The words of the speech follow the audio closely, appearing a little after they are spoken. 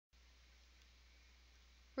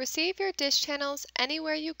Receive your dish channels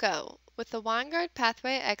anywhere you go with the Winegard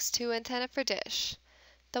Pathway X2 antenna for dish.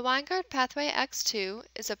 The Winegard Pathway X2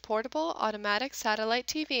 is a portable automatic satellite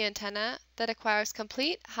TV antenna that acquires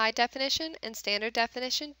complete high-definition and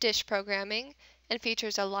standard-definition dish programming and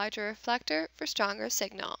features a larger reflector for stronger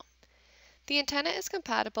signal. The antenna is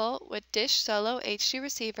compatible with Dish Solo HD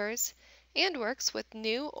receivers and works with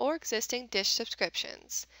new or existing Dish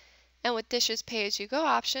subscriptions. And with Dish's pay-as-you-go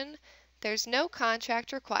option, there's no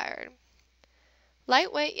contract required.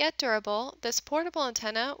 Lightweight yet durable, this portable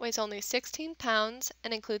antenna weighs only 16 pounds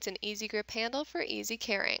and includes an easy grip handle for easy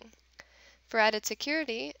carrying. For added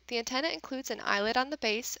security, the antenna includes an eyelet on the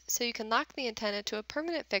base so you can lock the antenna to a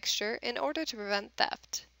permanent fixture in order to prevent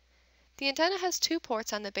theft. The antenna has 2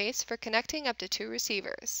 ports on the base for connecting up to 2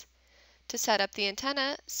 receivers. To set up the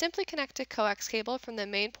antenna, simply connect a coax cable from the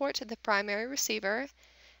main port to the primary receiver,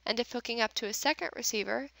 and if hooking up to a second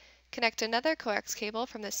receiver, connect another coax cable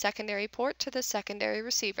from the secondary port to the secondary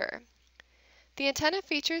receiver. The antenna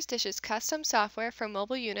features Dish's custom software for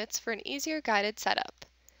mobile units for an easier guided setup.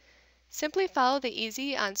 Simply follow the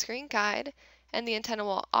easy on-screen guide, and the antenna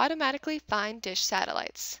will automatically find Dish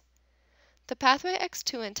satellites. The Pathway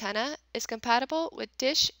X2 antenna is compatible with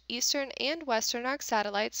Dish Eastern and Western Arc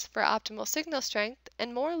satellites for optimal signal strength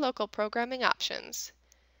and more local programming options.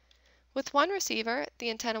 With one receiver, the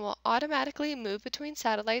antenna will automatically move between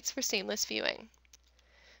satellites for seamless viewing.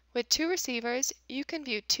 With 2 receivers, you can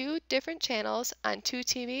view 2 different channels on 2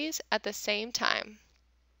 TVs at the same time.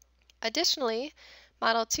 Additionally,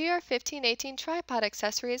 Model TR1518 tripod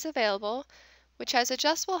accessory is available, which has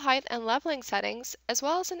adjustable height and leveling settings, as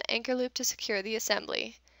well as an anchor loop to secure the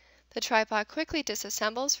assembly. The tripod quickly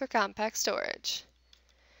disassembles for compact storage.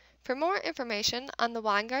 For more information on the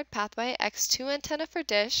Winegard Pathway X2 antenna for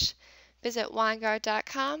Dish, visit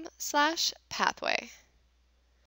winegard.com/pathway.